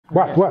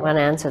What? Want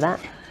to answer that?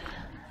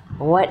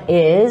 What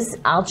is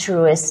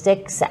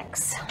altruistic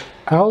sex?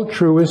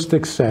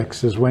 Altruistic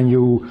sex is when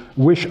you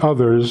wish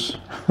others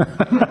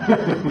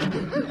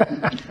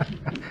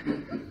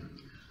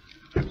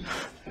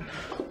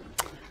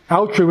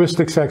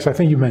altruistic sex, I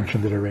think you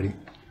mentioned it already.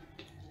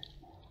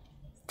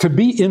 To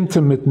be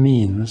intimate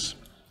means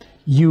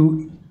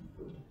you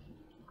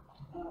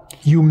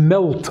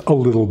melt a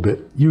little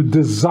bit. You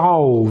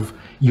dissolve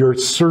your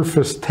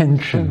surface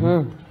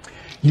tension.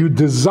 You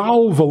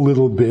dissolve a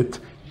little bit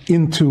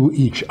into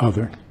each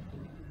other.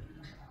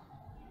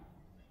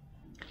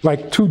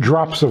 Like 2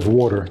 drops of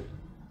water,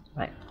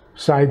 right,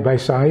 side by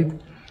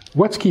side.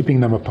 What's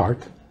keeping them apart?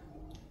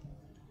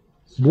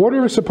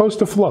 Water is supposed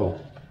to flow.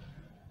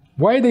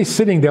 Why are they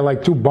sitting there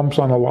like 2 bumps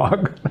on a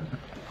log?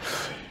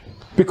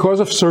 Because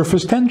of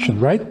surface tension,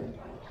 right?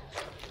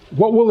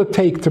 What will it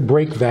take to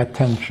break that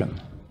tension?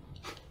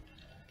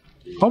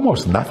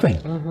 Almost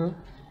nothing.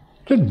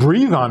 Just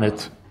breathe on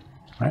it,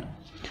 right?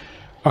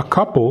 A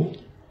couple,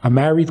 a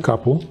married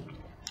couple,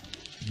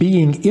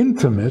 being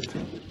intimate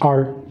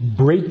are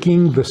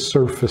breaking the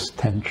surface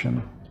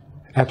tension,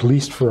 at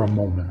least for a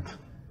moment.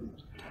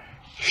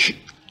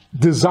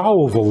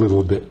 Dissolve a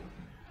little bit,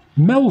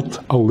 melt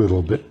a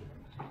little bit,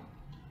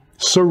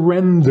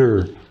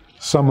 surrender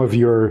some of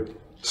your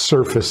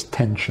surface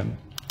tension.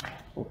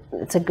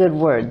 It's a good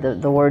word,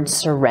 the word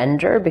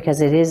surrender,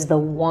 because it is the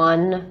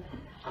one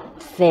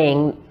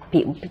thing.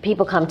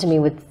 People come to me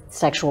with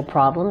sexual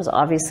problems,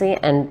 obviously,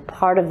 and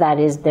part of that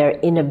is their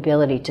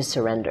inability to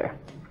surrender.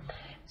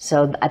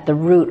 So at the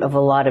root of a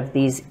lot of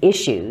these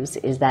issues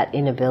is that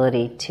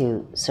inability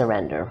to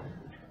surrender.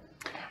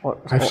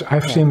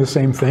 I've seen the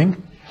same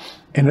thing,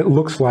 and it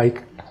looks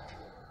like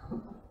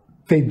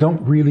they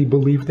don't really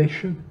believe they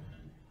should.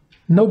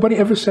 Nobody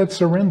ever said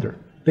surrender.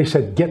 They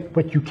said get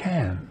what you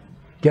can.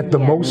 Get the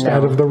most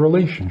out of the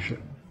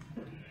relationship.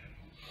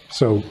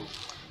 So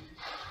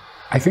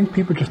I think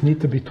people just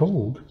need to be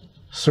told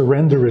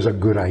surrender is a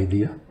good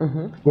idea.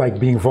 Like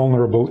being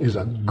vulnerable is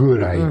a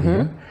good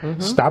idea.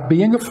 Stop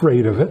being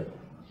afraid of it.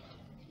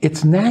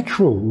 It's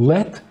natural.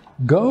 Let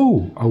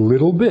go a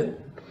little bit.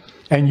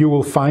 And you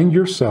will find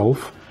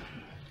yourself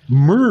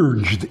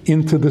merged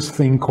into this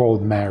thing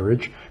called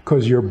marriage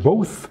because you're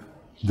both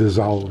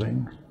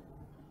dissolving.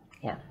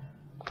 Yeah.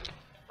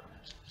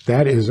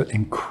 That is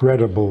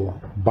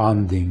incredible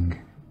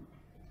bonding.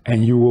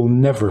 And you will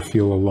never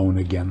feel alone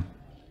again.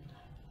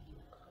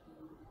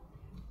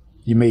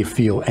 You may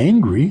feel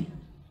angry,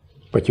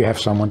 but you have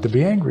someone to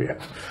be angry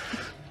at.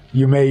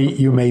 You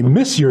may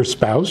miss your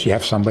spouse, you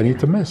have somebody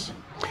to miss.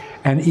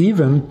 And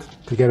even,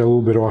 to get a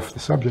little bit off the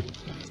subject,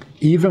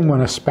 even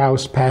when a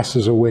spouse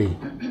passes away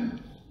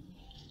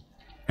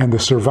and the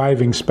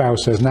surviving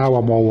spouse says, now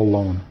I'm all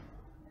alone.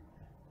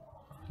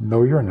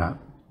 No, you're not.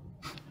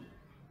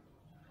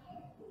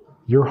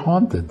 You're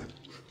haunted.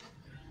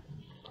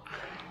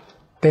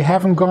 They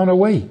haven't gone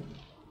away.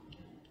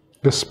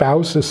 The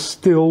spouse is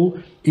still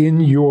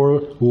in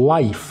your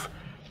life,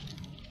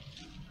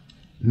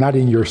 not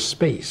in your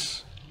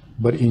space,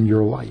 but in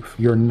your life.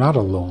 You're not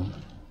alone.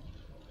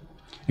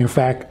 In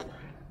fact,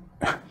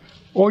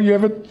 all you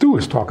ever do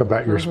is talk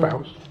about your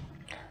spouse.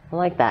 I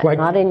like that. Like,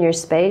 not in your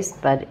space,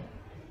 but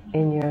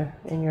in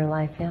your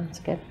life. Yeah, it's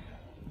good.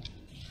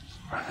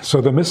 So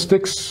the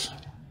mystics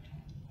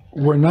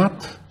were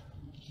not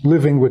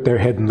living with their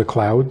head in the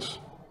clouds.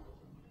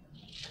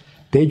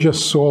 They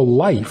just saw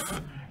life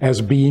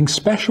as being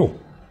special.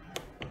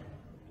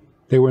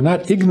 They were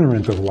not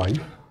ignorant of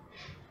life.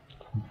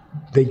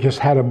 They just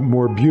had a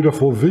more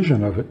beautiful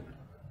vision of it,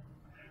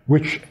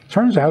 which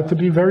turns out to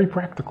be very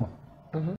practical.